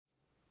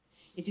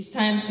It is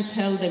time to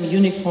tell them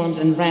uniforms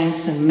and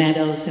ranks and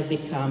medals have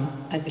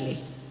become ugly.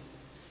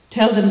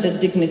 Tell them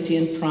that dignity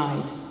and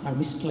pride are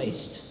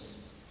misplaced.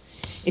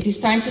 It is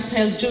time to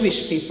tell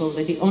Jewish people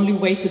that the only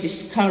way to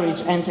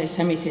discourage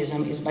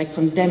anti-Semitism is by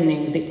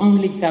condemning the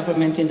only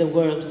government in the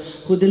world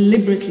who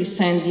deliberately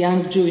send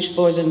young Jewish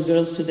boys and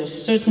girls to their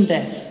certain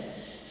death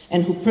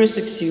and who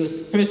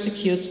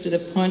persecutes to the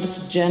point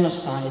of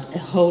genocide a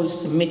whole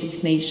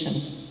Semitic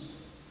nation.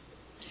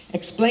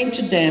 Explain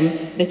to them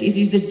that it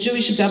is the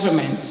Jewish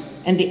government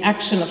and the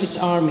action of its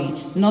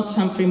army, not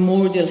some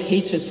primordial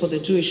hatred for the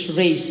Jewish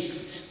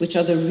race, which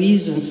are the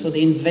reasons for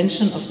the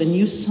invention of the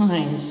new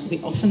signs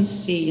we often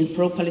see in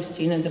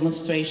pro-Palestinian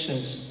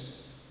demonstrations,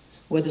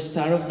 where the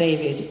Star of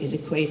David is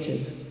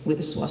equated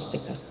with a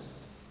swastika.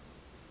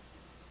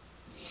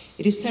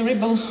 It is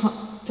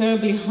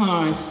terribly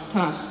hard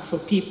task for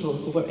people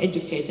who were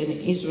educated in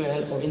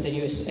Israel or in the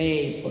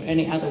USA or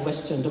any other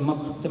Western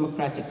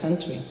democratic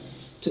country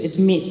to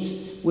admit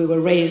we were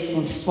raised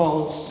on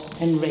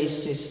false and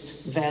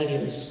racist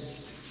values,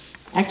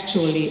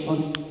 actually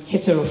on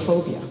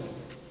heterophobia.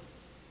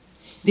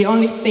 The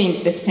only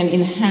thing that can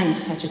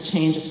enhance such a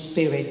change of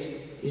spirit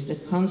is the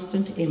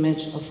constant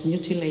image of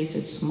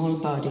mutilated small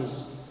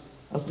bodies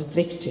of the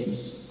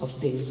victims of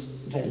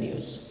these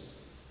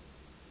values.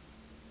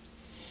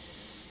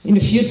 In a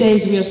few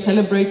days, we are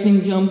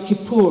celebrating Yom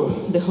Kippur,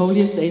 the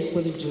holiest days for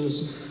the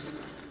Jews.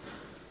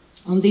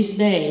 On this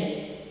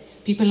day,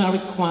 people are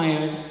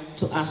required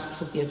to ask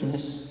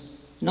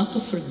forgiveness, not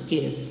to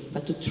forgive,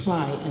 but to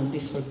try and be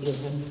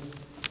forgiven.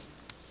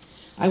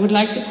 I would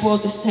like to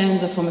quote a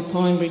stanza from a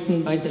poem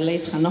written by the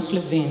late Hanoch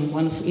Levin,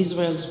 one of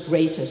Israel's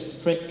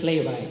greatest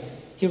playwrights.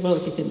 He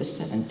wrote it in the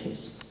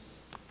 70s.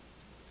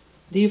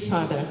 Dear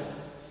Father,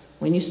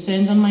 when you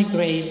stand on my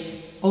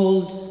grave,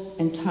 old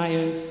and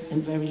tired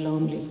and very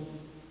lonely,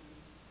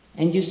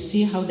 and you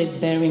see how they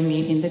bury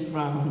me in the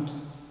ground,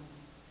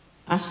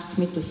 ask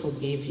me to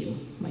forgive you,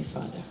 my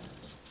Father.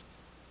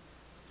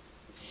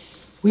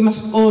 We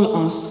must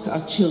all ask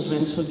our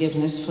children's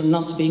forgiveness for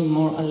not being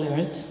more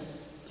alert,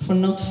 for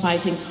not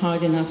fighting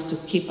hard enough to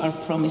keep our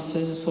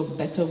promises for a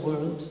better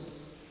world,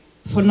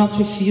 for not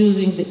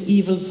refusing the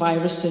evil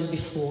viruses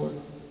before,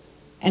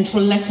 and for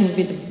letting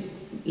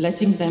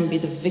them be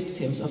the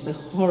victims of the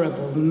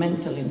horrible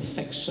mental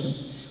infection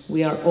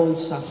we are all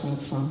suffering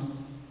from.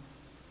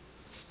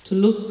 To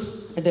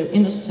look at their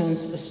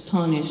innocence,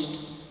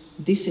 astonished,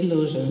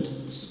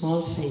 disillusioned,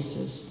 small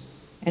faces,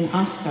 and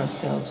ask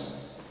ourselves,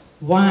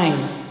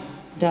 why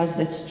does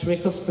that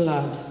streak of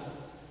blood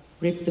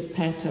rip the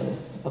petal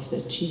of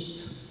their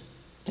cheek?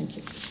 Thank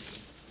you.